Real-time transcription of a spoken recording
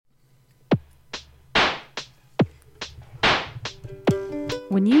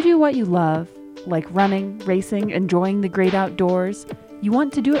When you do what you love, like running, racing, enjoying the great outdoors, you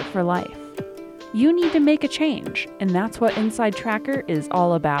want to do it for life. You need to make a change, and that's what Inside Tracker is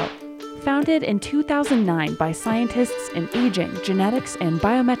all about. Founded in 2009 by scientists in aging, genetics, and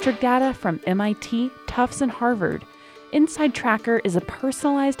biometric data from MIT, Tufts, and Harvard, Inside Tracker is a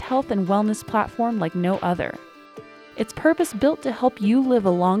personalized health and wellness platform like no other. It's purpose-built to help you live a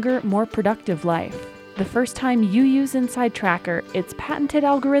longer, more productive life. The first time you use Inside Tracker, its patented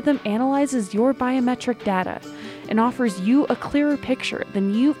algorithm analyzes your biometric data and offers you a clearer picture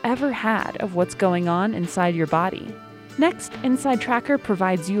than you've ever had of what's going on inside your body. Next, Inside Tracker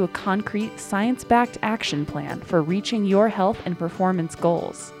provides you a concrete, science-backed action plan for reaching your health and performance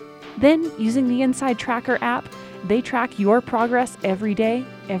goals. Then, using the Inside Tracker app, they track your progress every day,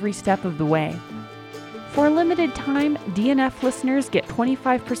 every step of the way. For a limited time, DNF listeners get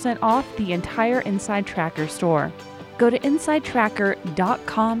 25% off the entire Inside Tracker store. Go to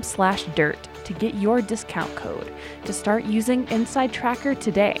insidetracker.com/dirt to get your discount code to start using Inside Tracker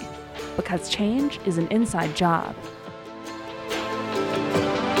today, because change is an inside job.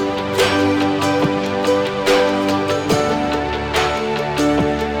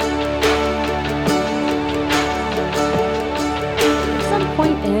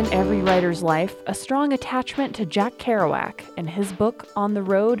 In every writer's life, a strong attachment to Jack Kerouac and his book On the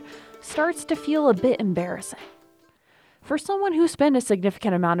Road starts to feel a bit embarrassing. For someone who spent a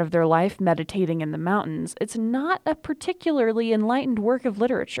significant amount of their life meditating in the mountains, it's not a particularly enlightened work of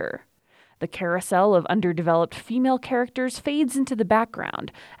literature. The carousel of underdeveloped female characters fades into the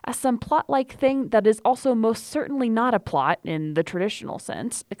background as some plot-like thing that is also most certainly not a plot in the traditional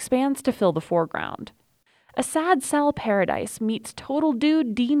sense expands to fill the foreground. A sad Sal Paradise meets total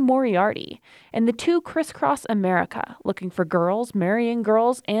dude Dean Moriarty, and the two crisscross America, looking for girls, marrying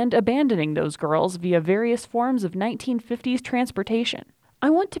girls, and abandoning those girls via various forms of 1950s transportation. I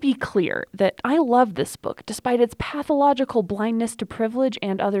want to be clear that I love this book despite its pathological blindness to privilege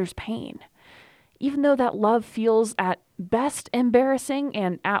and others' pain. Even though that love feels at best embarrassing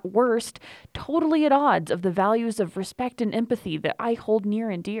and at worst totally at odds of the values of respect and empathy that I hold near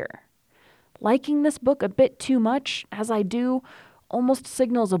and dear. Liking this book a bit too much, as I do, almost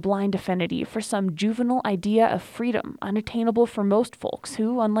signals a blind affinity for some juvenile idea of freedom unattainable for most folks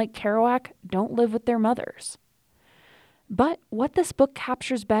who, unlike Kerouac, don't live with their mothers. But what this book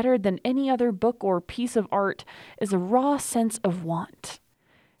captures better than any other book or piece of art is a raw sense of want.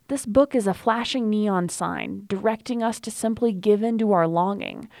 This book is a flashing neon sign directing us to simply give in to our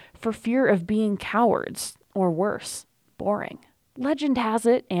longing for fear of being cowards, or worse, boring. Legend has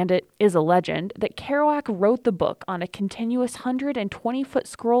it, and it is a legend, that Kerouac wrote the book on a continuous 120-foot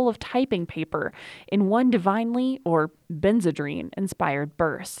scroll of typing paper in one divinely, or Benzedrine-inspired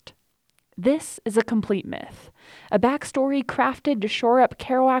burst. This is a complete myth, a backstory crafted to shore up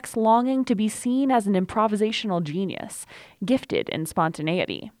Kerouac's longing to be seen as an improvisational genius, gifted in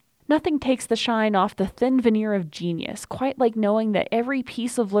spontaneity. Nothing takes the shine off the thin veneer of genius, quite like knowing that every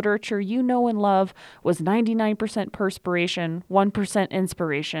piece of literature you know and love was 99% perspiration, 1%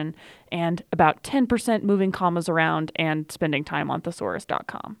 inspiration, and about 10% moving commas around and spending time on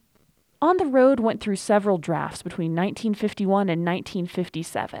thesaurus.com. On the Road went through several drafts between 1951 and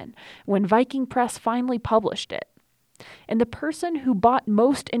 1957, when Viking Press finally published it. And the person who bought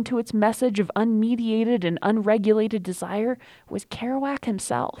most into its message of unmediated and unregulated desire was Kerouac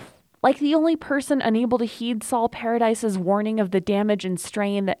himself. Like the only person unable to heed Saul Paradise's warning of the damage and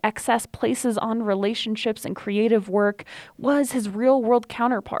strain that excess places on relationships and creative work was his real-world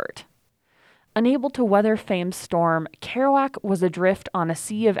counterpart. Unable to weather fame's storm, Kerouac was adrift on a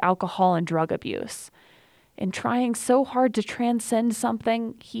sea of alcohol and drug abuse. In trying so hard to transcend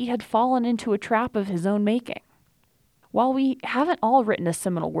something, he had fallen into a trap of his own making. While we haven't all written a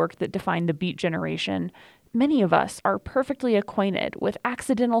seminal work that defined the Beat generation, many of us are perfectly acquainted with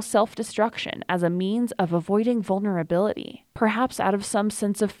accidental self-destruction as a means of avoiding vulnerability. Perhaps out of some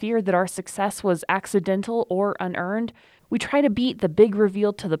sense of fear that our success was accidental or unearned, we try to beat the big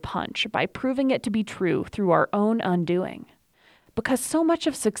reveal to the punch by proving it to be true through our own undoing. Because so much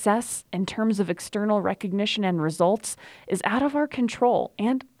of success, in terms of external recognition and results, is out of our control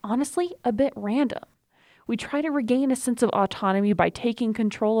and, honestly, a bit random. We try to regain a sense of autonomy by taking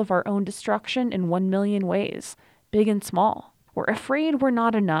control of our own destruction in 1,000,000 ways, big and small. We're afraid we're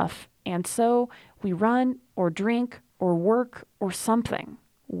not enough, and so we run or drink or work or something.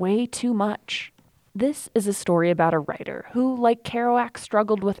 Way too much. This is a story about a writer who, like Kerouac,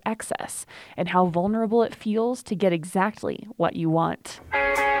 struggled with excess and how vulnerable it feels to get exactly what you want.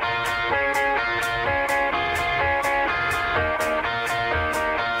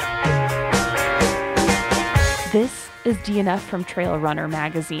 This is DNF from Trail Runner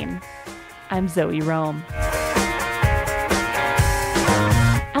magazine. I'm Zoe Rome.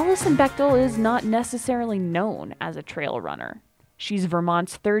 Alison Bechdel is not necessarily known as a trail runner. She's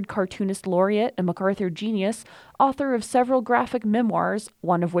Vermont's third cartoonist laureate, a MacArthur Genius, author of several graphic memoirs,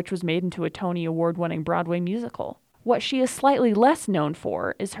 one of which was made into a Tony Award-winning Broadway musical. What she is slightly less known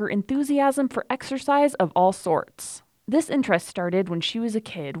for is her enthusiasm for exercise of all sorts. This interest started when she was a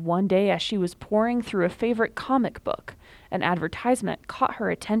kid. One day as she was poring through a favorite comic book, an advertisement caught her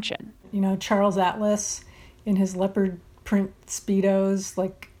attention. You know, Charles Atlas in his leopard print Speedos,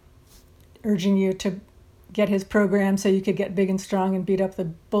 like urging you to get his program so you could get big and strong and beat up the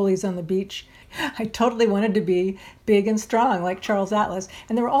bullies on the beach. I totally wanted to be big and strong like Charles Atlas.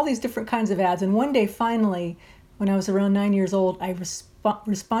 And there were all these different kinds of ads. And one day, finally, when I was around 9 years old, I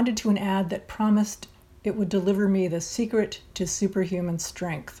responded to an ad that promised it would deliver me the secret to superhuman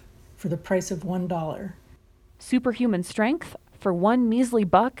strength for the price of $1. Superhuman strength? For one measly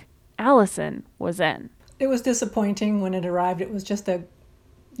buck, Alison was in. It was disappointing when it arrived. It was just like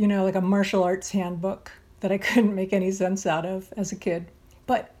a martial arts handbook that I couldn't make any sense out of as a kid.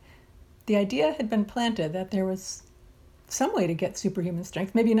 But the idea had been planted that there was some way to get superhuman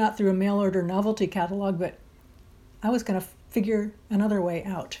strength, maybe not through a mail-order novelty catalog, but I was going to figure another way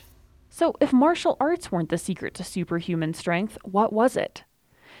out. So if martial arts weren't the secret to superhuman strength, what was it?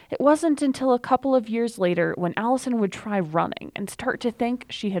 It wasn't until a couple of years later when Alison would try running and start to think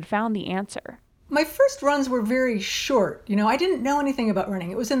she had found the answer. My first runs were very short. I didn't know anything about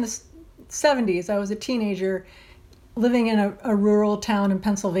running. It was in the 70s. I was a teenager living in a rural town in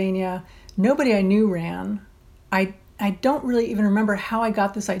Pennsylvania. Nobody I knew ran. I don't really even remember how I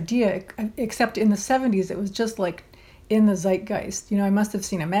got this idea, except in the 70s it was just like in the zeitgeist. I must have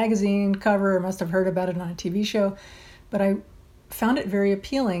seen a magazine cover, or must have heard about it on a TV show, but I found it very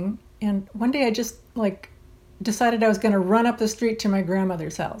appealing. And one day I just decided I was going to run up the street to my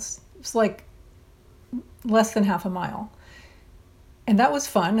grandmother's house. It was like less than half a mile. And that was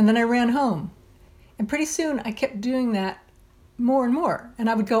fun. And then I ran home. And pretty soon I kept doing that more and more. And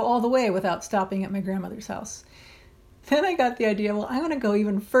I would go all the way without stopping at my grandmother's house. Then I got the idea, well, I want to go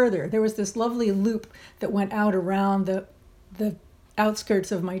even further. There was this lovely loop that went out around the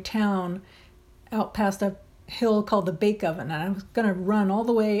outskirts of my town, out past a hill called the Bake Oven. And I was going to run all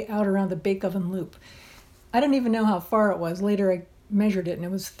the way out around the Bake Oven loop. I don't even know how far it was. Later I measured it and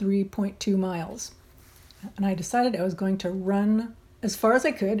it was 3.2 miles. And I decided I was going to run as far as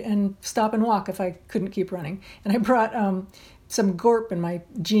I could and stop and walk if I couldn't keep running. And I brought some Gorp in my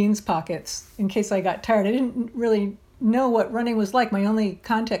jeans pockets in case I got tired. I didn't really know what running was like. My only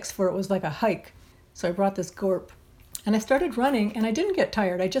context for it was like a hike. So I brought this Gorp. And I started running and I didn't get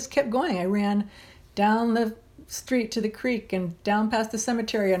tired. I just kept going. I ran down the street to the creek and down past the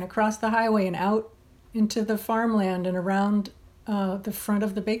cemetery and across the highway and out into the farmland and around the front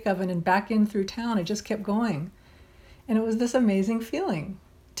of the Bake Oven and back in through town. I just kept going. And it was this amazing feeling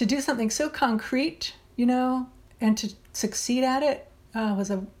to do something so concrete, and to succeed at it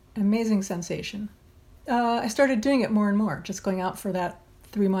was an amazing sensation. I started doing it more and more, just going out for that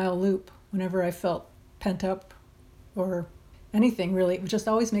 3-mile loop whenever I felt pent up or anything really. It would just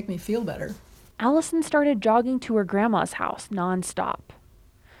always make me feel better. Alison started jogging to her grandma's house nonstop.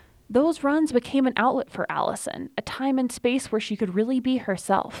 Those runs became an outlet for Alison, a time and space where she could really be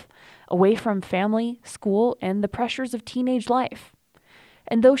herself, away from family, school, and the pressures of teenage life.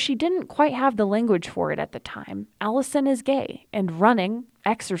 And though she didn't quite have the language for it at the time, Alison is gay, and running,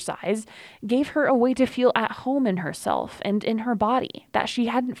 exercise, gave her a way to feel at home in herself and in her body that she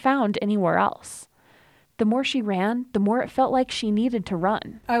hadn't found anywhere else. The more she ran, the more it felt like she needed to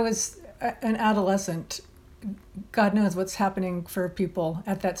run. I was an adolescent. God knows what's happening for people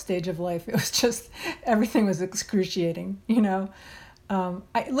at that stage of life. It was just, everything was excruciating,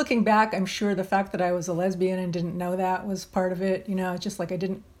 Looking back, I'm sure the fact that I was a lesbian and didn't know that was part of it. Just like I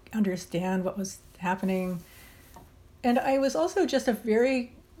didn't understand what was happening. And I was also just a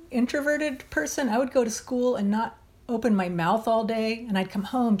very introverted person. I would go to school and not open my mouth all day. And I'd come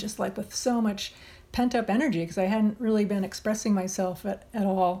home just like with so much pent up energy because I hadn't really been expressing myself at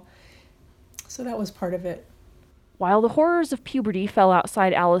all. So that was part of it. While the horrors of puberty fell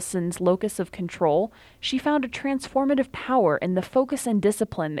outside Alison's locus of control, she found a transformative power in the focus and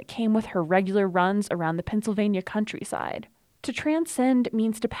discipline that came with her regular runs around the Pennsylvania countryside. To transcend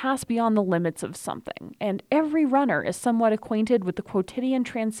means to pass beyond the limits of something, and every runner is somewhat acquainted with the quotidian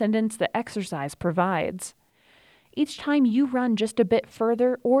transcendence that exercise provides. Each time you run just a bit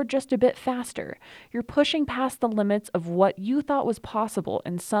further or just a bit faster, you're pushing past the limits of what you thought was possible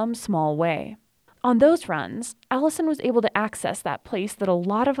in some small way. On those runs, Alison was able to access that place that a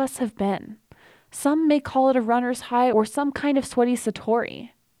lot of us have been, Some may call it a runner's high or some kind of sweaty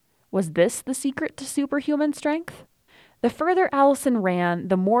satori. Was this the secret to superhuman strength? The further Allison ran,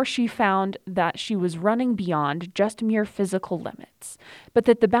 the more she found that she was running beyond just mere physical limits, but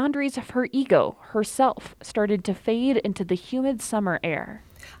that the boundaries of her ego, herself, started to fade into the humid summer air.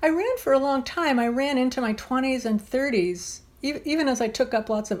 I ran for a long time. I ran into my 20s and 30s, even as I took up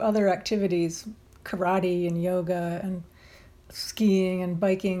lots of other activities, karate and yoga and skiing and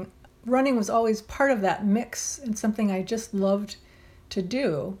biking. Running was always part of that mix and something I just loved to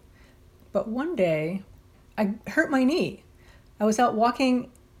do. But one day, I hurt my knee. I was out walking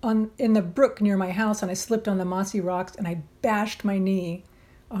in the brook near my house and I slipped on the mossy rocks and I bashed my knee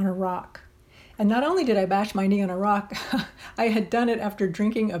on a rock. And not only did I bash my knee on a rock, I had done it after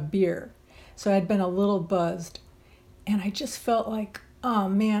drinking a beer. So I had been a little buzzed. And I just felt like, oh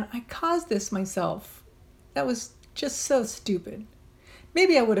man, I caused this myself. That was just so stupid.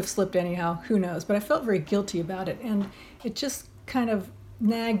 Maybe I would have slipped anyhow, who knows, but I felt very guilty about it. And it just kind of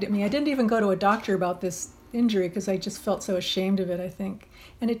nagged at me. I didn't even go to a doctor about this injury because I just felt so ashamed of it, I think.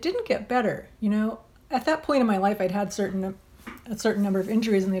 And it didn't get better. At that point in my life, I'd had a certain number of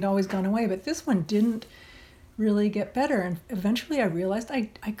injuries and they'd always gone away, but this one didn't really get better. And eventually I realized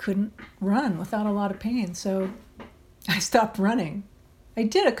I couldn't run without a lot of pain. So I stopped running. I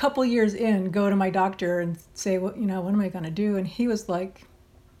did a couple years in go to my doctor and say, well, what am I going to do? And he was like,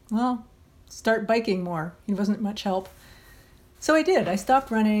 well, start biking more. He wasn't much help. So I did. I stopped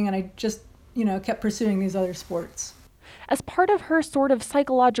running and I just kept pursuing these other sports. As part of her sort of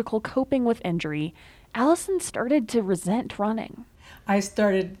psychological coping with injury, Allison started to resent running. I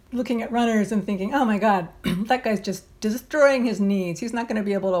started looking at runners and thinking, oh my God, that guy's just destroying his knees. He's not going to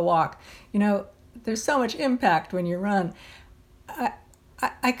be able to walk. There's so much impact when you run.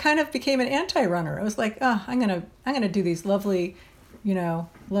 I kind of became an anti-runner. I was like, oh, I'm gonna do these lovely,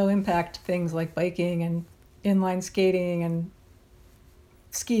 low impact things like biking and inline skating and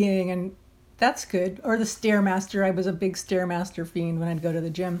skiing, and that's good. Or the Stairmaster. I was a big Stairmaster fiend when I'd go to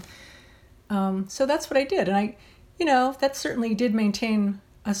the gym. So that's what I did. And I, that certainly did maintain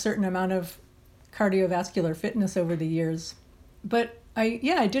a certain amount of cardiovascular fitness over the years. But I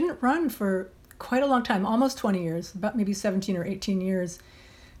didn't run for quite a long time, almost 20 years, about maybe 17 or 18 years,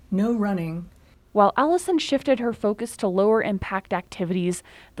 no running. While Allison shifted her focus to lower impact activities,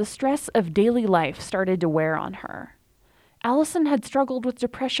 the stress of daily life started to wear on her. Allison had struggled with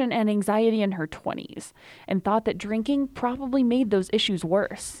depression and anxiety in her 20s and thought that drinking probably made those issues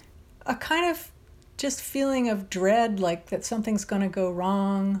worse. A kind of just feeling of dread, like that something's going to go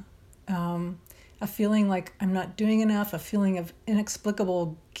wrong, a feeling like I'm not doing enough, a feeling of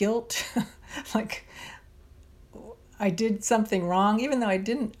inexplicable guilt, like I did something wrong, even though I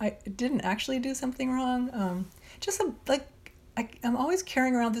didn't actually do something wrong. I'm always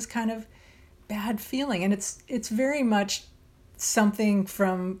carrying around this kind of bad feeling, and it's very much something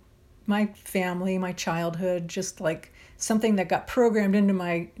from my family, my childhood, just like something that got programmed into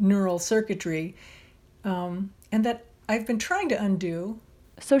my neural circuitry, and that I've been trying to undo.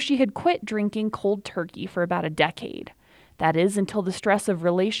 So she had quit drinking cold turkey for about a decade. That is, until the stress of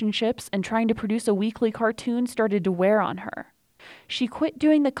relationships and trying to produce a weekly cartoon started to wear on her. She quit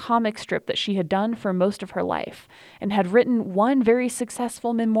doing the comic strip that she had done for most of her life and had written one very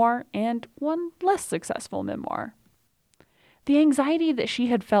successful memoir and one less successful memoir. The anxiety that she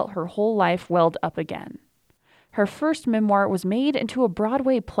had felt her whole life welled up again. Her first memoir was made into a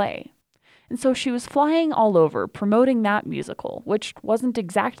Broadway play, and so she was flying all over promoting that musical, which wasn't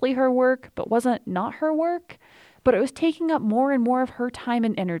exactly her work, but wasn't not her work, but it was taking up more and more of her time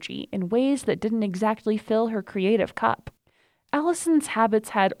and energy in ways that didn't exactly fill her creative cup. Allison's habits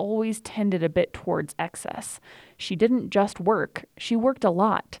had always tended a bit towards excess. She didn't just work, she worked a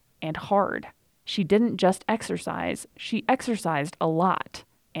lot and hard. She didn't just exercise, she exercised a lot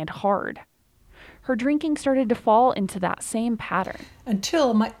and hard. Her drinking started to fall into that same pattern.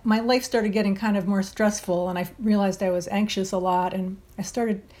 Until my life started getting kind of more stressful and I realized I was anxious a lot, and I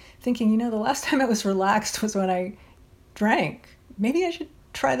started thinking, the last time I was relaxed was when I drank. Maybe I should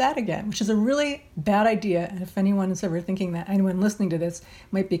try that again, which is a really bad idea. And if anyone is ever thinking that, anyone listening to this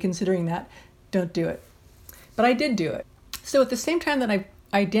might be considering that, don't do it. But I did do it. So at the same time that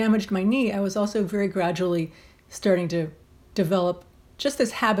I damaged my knee, I was also very gradually starting to develop just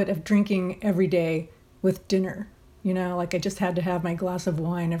this habit of drinking every day with dinner. Like I just had to have my glass of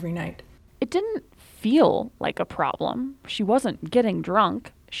wine every night. It didn't feel like a problem. She wasn't getting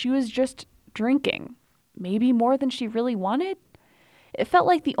drunk. She was just drinking. Maybe more than she really wanted. It felt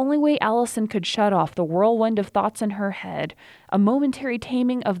like the only way Allison could shut off the whirlwind of thoughts in her head, a momentary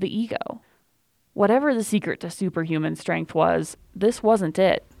taming of the ego. Whatever the secret to superhuman strength was, this wasn't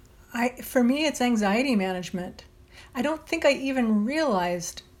it. For me, it's anxiety management. I don't think I even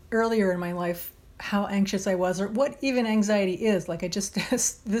realized earlier in my life how anxious I was or what even anxiety is. Like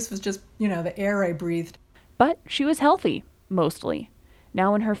this was just, the air I breathed. But she was healthy, mostly.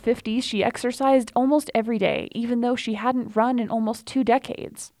 Now in her 50s, she exercised almost every day, even though she hadn't run in almost 2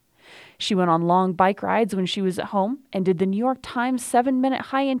 decades. She went on long bike rides when she was at home and did the New York Times 7-minute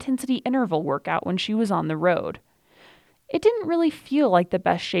high-intensity interval workout when she was on the road. It didn't really feel like the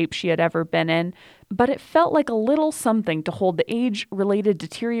best shape she had ever been in, but it felt like a little something to hold the age-related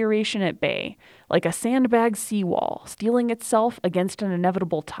deterioration at bay, like a sandbag seawall steeling itself against an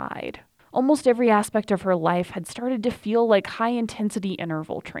inevitable tide. Almost every aspect of her life had started to feel like high-intensity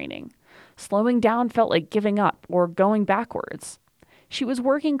interval training. Slowing down felt like giving up or going backwards. She was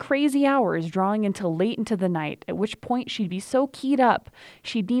working crazy hours, drawing until late into the night, at which point she'd be so keyed up,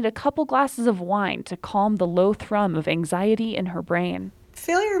 she'd need a couple glasses of wine to calm the low thrum of anxiety in her brain.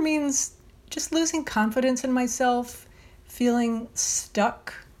 Failure means just losing confidence in myself, feeling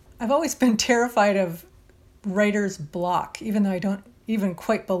stuck. I've always been terrified of writer's block, even though I don't even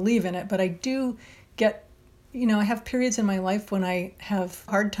quite believe in it, but I do get, I have periods in my life when I have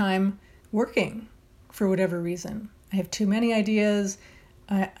a hard time working for whatever reason. I have too many ideas.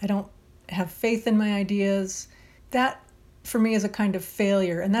 I don't have faith in my ideas. That, for me, is a kind of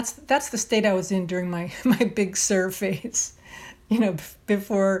failure. And that's the state I was in during my big serve phase,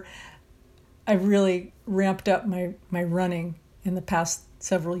 before I really ramped up my running in the past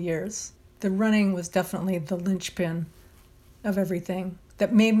several years. The running was definitely the linchpin of everything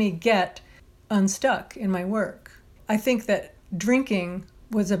that made me get unstuck in my work. I think that drinking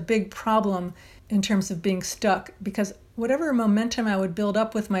was a big problem in terms of being stuck, because whatever momentum I would build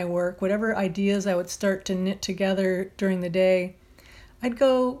up with my work, whatever ideas I would start to knit together during the day, I'd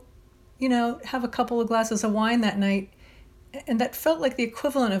go, have a couple of glasses of wine that night, and that felt like the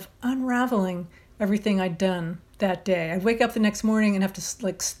equivalent of unraveling everything I'd done that day. I'd wake up the next morning and have to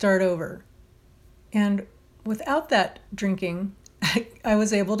start over. And without that drinking, I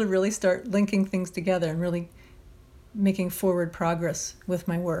was able to really start linking things together and really making forward progress with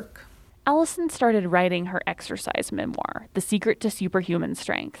my work. Allison started writing her exercise memoir, The Secret to Superhuman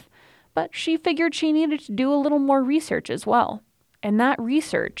Strength, but she figured she needed to do a little more research as well. And that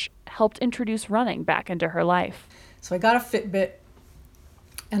research helped introduce running back into her life. So I got a Fitbit,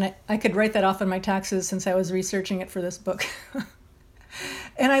 and I could write that off on my taxes since I was researching it for this book.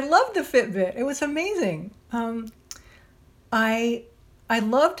 And I loved the Fitbit. It was amazing. I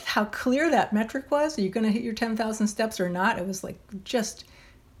loved how clear that metric was. Are you going to hit your 10,000 steps or not? It was just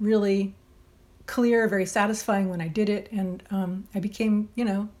really clear, very satisfying when I did it. And I became,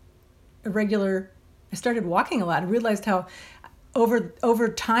 I started walking a lot. I realized how over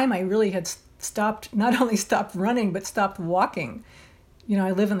time I really had not only stopped running, but stopped walking.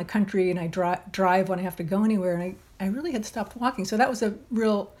 I live in the country and I drive when I have to go anywhere, and I really had stopped walking. So that was a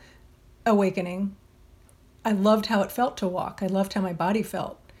real awakening. I loved how it felt to walk. I loved how my body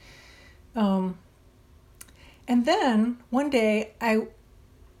felt. And then one day I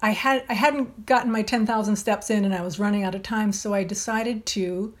hadn't gotten my 10,000 steps in, and I was running out of time, so I decided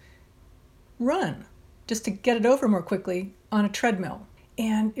to run just to get it over more quickly on a treadmill.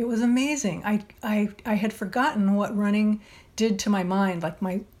 And it was amazing. I had forgotten what running did to my mind.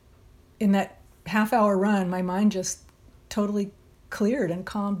 In that half-hour run, my mind just totally cleared and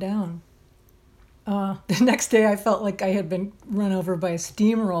calmed down. The next day I felt like I had been run over by a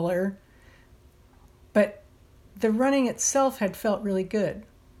steamroller, but the running itself had felt really good.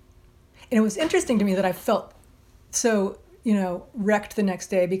 And it was interesting to me that I felt so, wrecked the next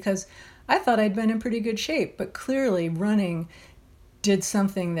day, because I thought I'd been in pretty good shape, but clearly running did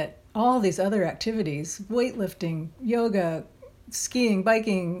something that all these other activities, weightlifting, yoga, skiing,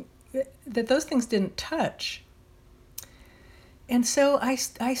 biking, that those things didn't touch. And so I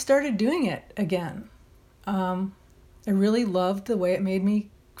started doing it again. I really loved the way it made me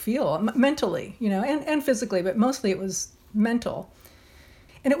feel mentally, and physically, but mostly it was mental.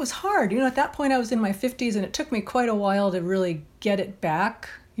 And it was hard. At that point I was in my 50s, and it took me quite a while to really get it back.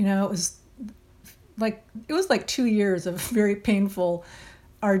 It was like 2 years of very painful,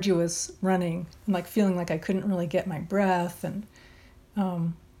 arduous running, and feeling like I couldn't really get my breath. And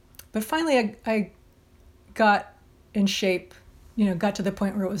but finally I got in shape, got to the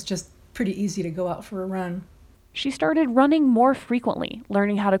point where it was just pretty easy to go out for a run. She started running more frequently,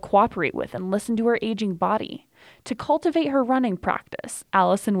 learning how to cooperate with and listen to her aging body. To cultivate her running practice,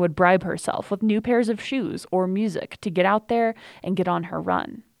 Allison would bribe herself with new pairs of shoes or music to get out there and get on her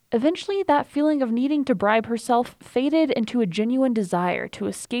run. Eventually, that feeling of needing to bribe herself faded into a genuine desire to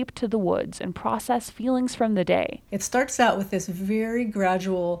escape to the woods and process feelings from the day. It starts out with this very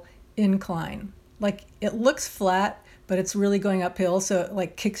gradual incline. Like it looks flat, but it's really going uphill, so it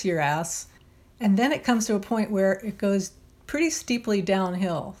like kicks your ass. And then it comes to a point where it goes pretty steeply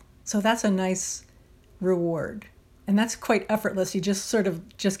downhill. So that's a nice reward. And that's quite effortless. You just sort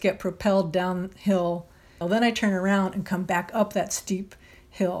of just get propelled downhill. Well, then I turn around and come back up that steep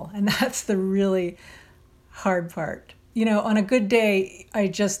hill. And that's the really hard part. You know, on a good day, I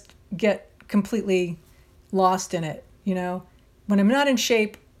just get completely lost in it. You know, when I'm not in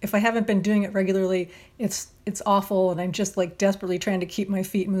shape, if I haven't been doing it regularly, it's awful. And I'm just like desperately trying to keep my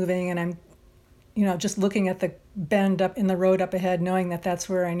feet moving. And I'm, you know, just looking at the bend up in the road up ahead, knowing that that's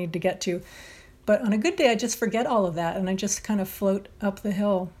where I need to get to. But on a good day, I just forget all of that and I just kind of float up the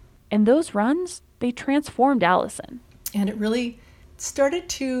hill. And those runs, they transformed Allison. And it really started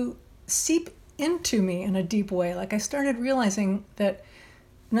to seep into me in a deep way. Like I started realizing that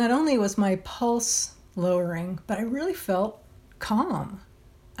not only was my pulse lowering, but I really felt calm.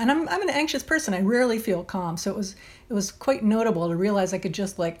 And I'm an anxious person. I rarely feel calm. So it was quite notable to realize I could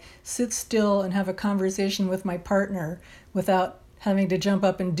just like sit still and have a conversation with my partner without having to jump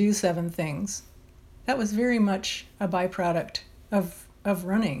up and do 7 things. That was very much a byproduct of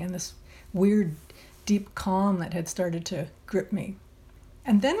running and this weird deep calm that had started to grip me.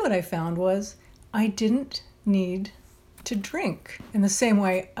 And then what I found was I didn't need to drink in the same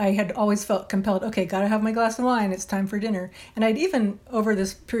way I had always felt compelled. Okay, gotta have my glass of wine. It's time for dinner. And I'd even over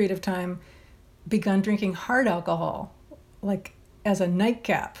this period of time begun drinking hard alcohol, like as a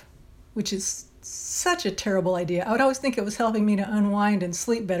nightcap, which is such a terrible idea. I would always think it was helping me to unwind and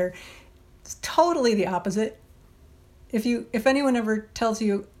sleep better. It's totally the opposite. If anyone ever tells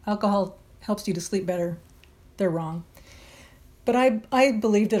you alcohol helps you to sleep better, they're wrong. But I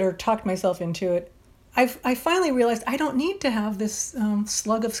believed it or talked myself into it. I finally realized I don't need to have this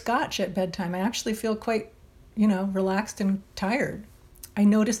slug of scotch at bedtime. I actually feel quite, relaxed and tired. I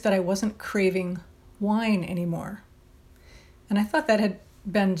noticed that I wasn't craving wine anymore. And I thought that had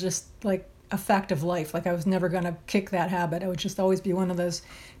been just like a fact of life. Like I was never going to kick that habit. I would just always be one of those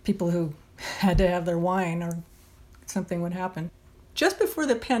people who had to have their wine or something would happen. Just before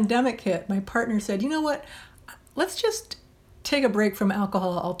the pandemic hit, my partner said, you know what, let's just take a break from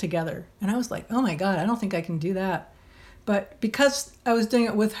alcohol altogether. And I was like, oh my God, I don't think I can do that. But because I was doing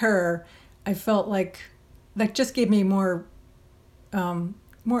it with her, I felt like that just gave me more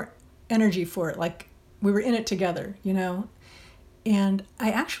energy for it. Like we were in it together, and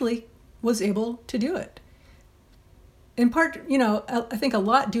I actually was able to do it. In part, I think a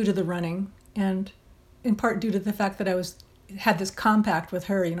lot due to the running and in part due to the fact that I had this compact with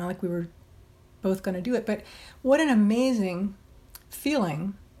her, like we were both going to do it. But what an amazing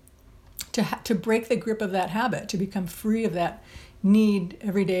feeling to break the grip of that habit, to become free of that need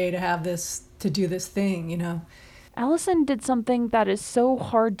every day to do this thing, Allison did something that is so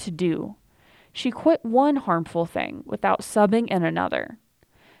hard to do. She quit one harmful thing without subbing in another.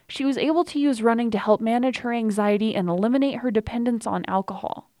 She was able to use running to help manage her anxiety and eliminate her dependence on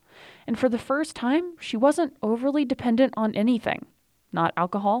alcohol. And for the first time, she wasn't overly dependent on anything, not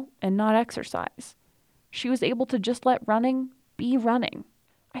alcohol and not exercise. She was able to just let running be running.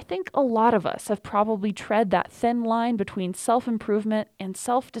 I think a lot of us have probably tread that thin line between self-improvement and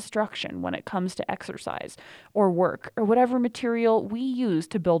self-destruction when it comes to exercise or work or whatever material we use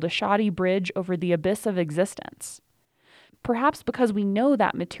to build a shoddy bridge over the abyss of existence. Perhaps because we know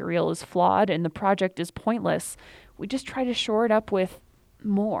that material is flawed and the project is pointless, we just try to shore it up with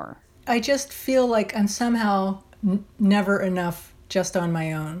more. I just feel like I'm somehow never enough just on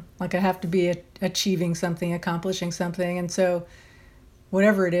my own. Like I have to be achieving something, accomplishing something. And so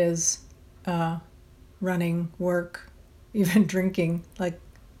whatever it is, running, work, even drinking, like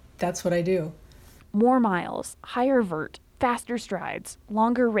that's what I do. More miles, higher vert, faster strides,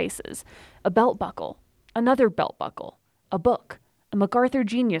 longer races, a belt buckle, another belt buckle, a book, a MacArthur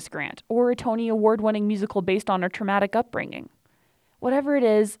Genius Grant, or a Tony Award-winning musical based on a traumatic upbringing. Whatever it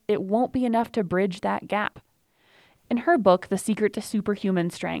is, it won't be enough to bridge that gap. In her book, The Secret to Superhuman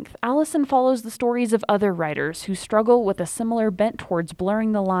Strength, Allison follows the stories of other writers who struggle with a similar bent towards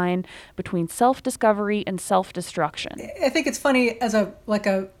blurring the line between self-discovery and self-destruction. I think it's funny as a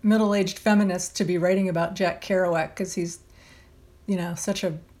middle-aged feminist to be writing about Jack Kerouac because he's, such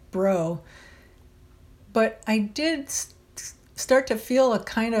a bro. But I did start to feel a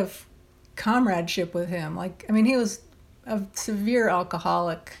kind of comradeship with him. He was a severe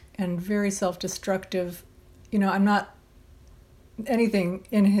alcoholic and very self-destructive. I'm not anything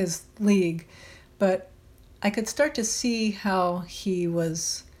in his league, but I could start to see how he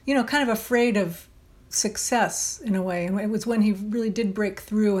was, kind of afraid of success in a way. And it was when he really did break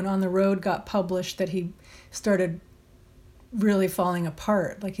through and On the Road got published that he started really falling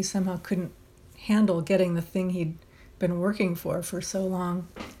apart, like he somehow couldn't handle getting the thing he'd been working for so long.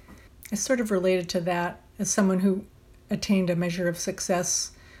 I sort of related to that as someone who attained a measure of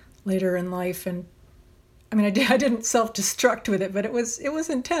success later in life. And I mean, I didn't self-destruct with it, but it was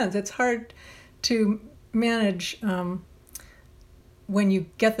intense. It's hard to manage when you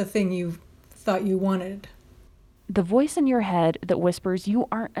get the thing you thought you wanted. The voice in your head that whispers you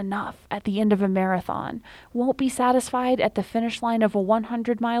aren't enough at the end of a marathon won't be satisfied at the finish line of a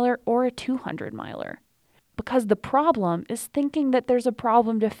 100-miler or a 200-miler. Because the problem is thinking that there's a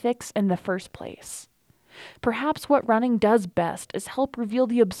problem to fix in the first place. Perhaps what running does best is help reveal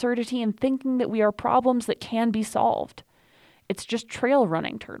the absurdity in thinking that we are problems that can be solved. It's just trail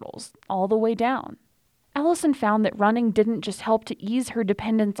running turtles, all the way down. Allison found that running didn't just help to ease her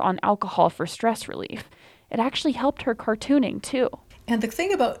dependence on alcohol for stress relief. It actually helped her cartooning, too. And the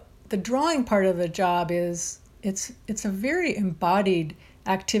thing about the drawing part of the job is it's a very embodied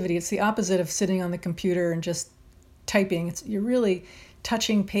activity. It's the opposite of sitting on the computer and just typing. You're really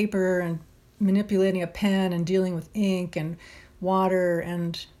touching paper and manipulating a pen and dealing with ink and water,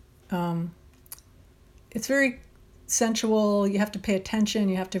 and it's very sensual. You have to pay attention.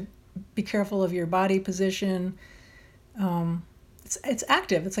 You have to be careful of your body position. It's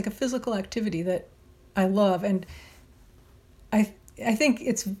active. It's like a physical activity that I love, and I think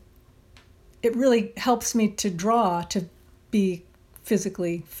it really helps me to draw, to be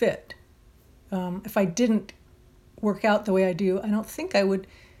physically fit. If I didn't work out the way I do, I don't think I would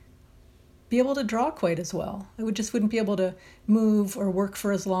be able to draw quite as well. I wouldn't be able to move or work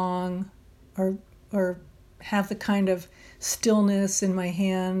for as long, or have the kind of stillness in my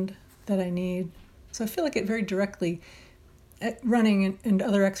hand that I need. So I feel like it very directly, running and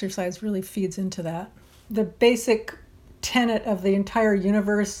other exercise really feeds into that. The basic tenet of the entire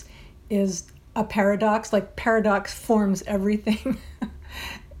universe is a paradox. Like, paradox forms everything.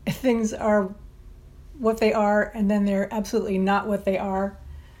 Things are what they are, and then they're absolutely not what they are.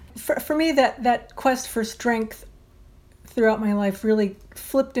 For me, that quest for strength throughout my life really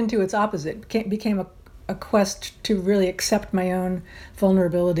flipped into its opposite. Became a quest to really accept my own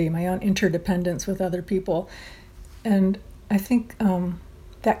vulnerability, my own interdependence with other people. And I think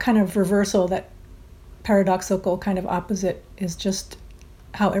that kind of reversal, that paradoxical kind of opposite, is just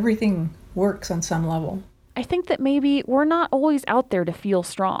how everything works on some level. I think that maybe we're not always out there to feel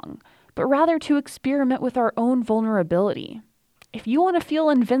strong, but rather to experiment with our own vulnerability. If you want to feel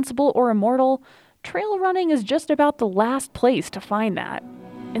invincible or immortal, trail running is just about the last place to find that.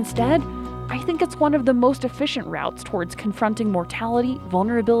 Instead, I think it's one of the most efficient routes towards confronting mortality,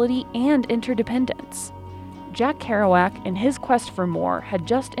 vulnerability, and interdependence. Jack Kerouac, in his quest for more, had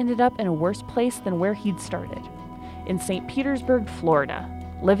just ended up in a worse place than where he'd started. In St. Petersburg, Florida,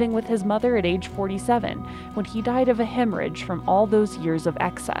 living with his mother at age 47 when he died of a hemorrhage from all those years of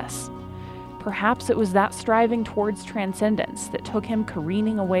excess. Perhaps it was that striving towards transcendence that took him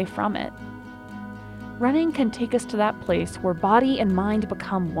careening away from it. Running can take us to that place where body and mind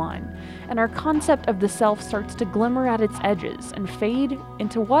become one, and our concept of the self starts to glimmer at its edges and fade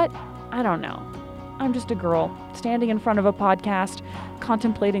into what? I don't know. I'm just a girl, standing in front of a podcast,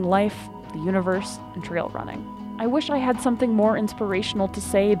 contemplating life, the universe, and trail running. I wish I had something more inspirational to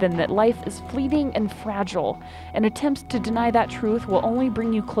say than that life is fleeting and fragile, and attempts to deny that truth will only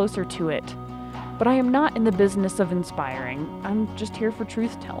bring you closer to it. But I am not in the business of inspiring. I'm just here for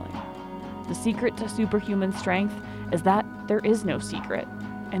truth-telling. The secret to superhuman strength is that there is no secret,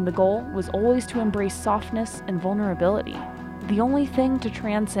 and the goal was always to embrace softness and vulnerability. The only thing to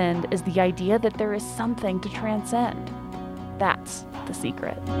transcend is the idea that there is something to transcend. That's the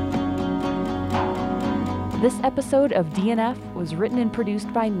secret. This episode of DNF was written and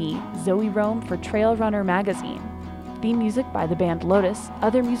produced by me, Zoe Rome, for Trail Runner magazine. Theme music by the band Lotus.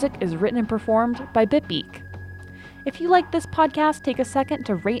 Other music is written and performed by Bitbeak. If you like this podcast, take a second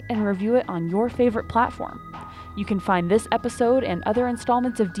to rate and review it on your favorite platform. You can find this episode and other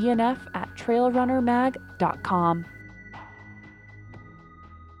installments of DNF at trailrunnermag.com.